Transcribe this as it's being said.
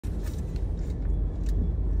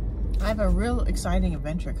I have a real exciting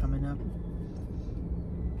adventure coming up,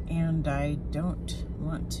 and I don't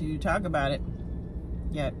want to talk about it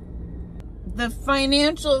yet. The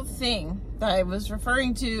financial thing that I was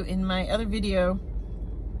referring to in my other video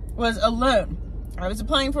was a loan. I was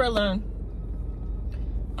applying for a loan.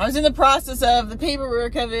 I was in the process of the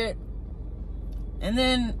paperwork of it, and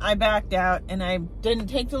then I backed out and I didn't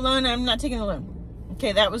take the loan. I'm not taking the loan.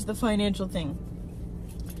 Okay, that was the financial thing.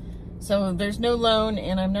 So there's no loan,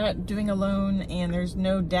 and I'm not doing a loan, and there's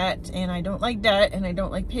no debt, and I don't like debt, and I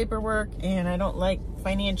don't like paperwork, and I don't like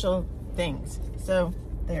financial things. So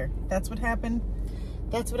there, that's what happened.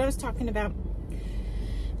 That's what I was talking about.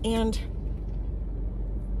 And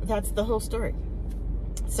that's the whole story.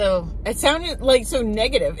 So it sounded like so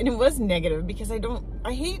negative, and it was negative because I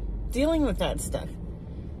hate dealing with that stuff.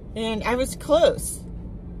 And I was close.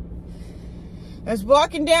 I was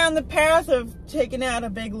walking down the path of taking out a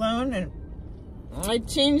big loan, and I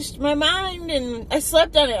changed my mind and I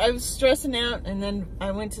slept on it. I was stressing out, and then I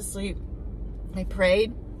went to sleep. I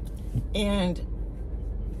prayed and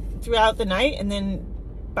throughout the night, and then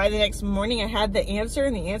by the next morning I had the answer,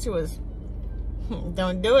 and the answer was,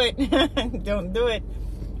 don't do it. Don't do it.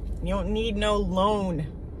 You don't need no loan.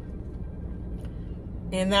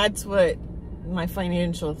 And that's what my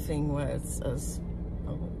financial thing was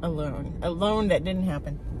a loan that didn't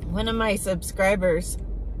happen. One of my subscribers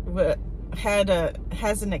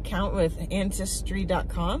has an account with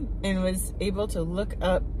Ancestry.com and was able to look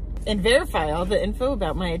up and verify all the info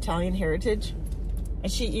about my Italian heritage.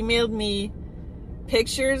 And she emailed me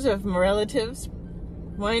pictures of my relatives.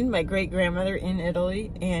 One, my great-grandmother in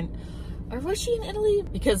Italy, or was she in Italy?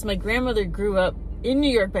 Because my grandmother grew up in New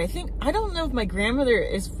York, but I don't know if my grandmother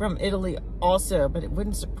is from Italy also, but it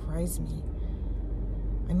wouldn't surprise me.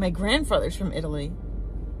 And my grandfather's from Italy,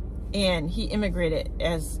 and he immigrated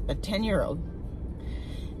as a 10-year-old.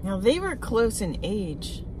 Now, they were close in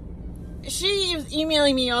age. She was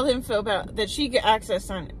emailing me all the info that she could access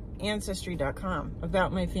on Ancestry.com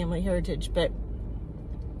about my family heritage, but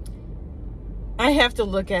I have to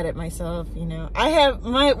look at it myself, you know.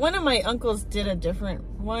 One of my uncles did a different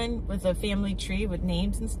one with a family tree with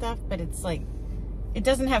names and stuff, but it's like, it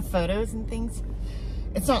doesn't have photos and things.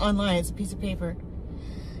 It's not online, it's a piece of paper.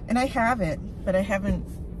 And I have it, but I haven't,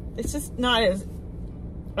 it's just not as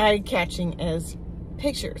eye-catching as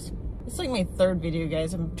pictures. It's like my third video,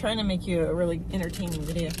 guys. I'm trying to make you a really entertaining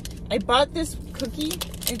video. I bought this cookie.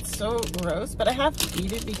 It's so gross, but I have to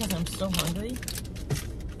eat it because I'm so hungry.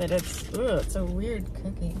 But it's a weird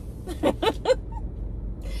cookie.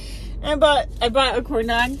 I bought a corn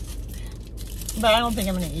dog, but I don't think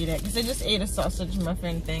I'm gonna eat it because I just ate a sausage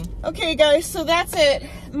muffin thing. Okay, guys, so that's it.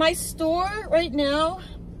 My store right now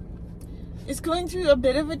is going through a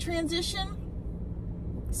bit of a transition.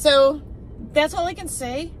 So that's all I can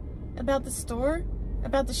say about the store,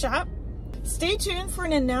 about the shop. Stay tuned for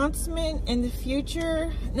an announcement in the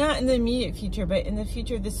future, not in the immediate future, but in the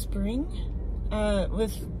future this spring,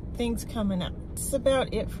 with things coming up. That's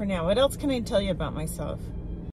about it for now. What else can I tell you about myself?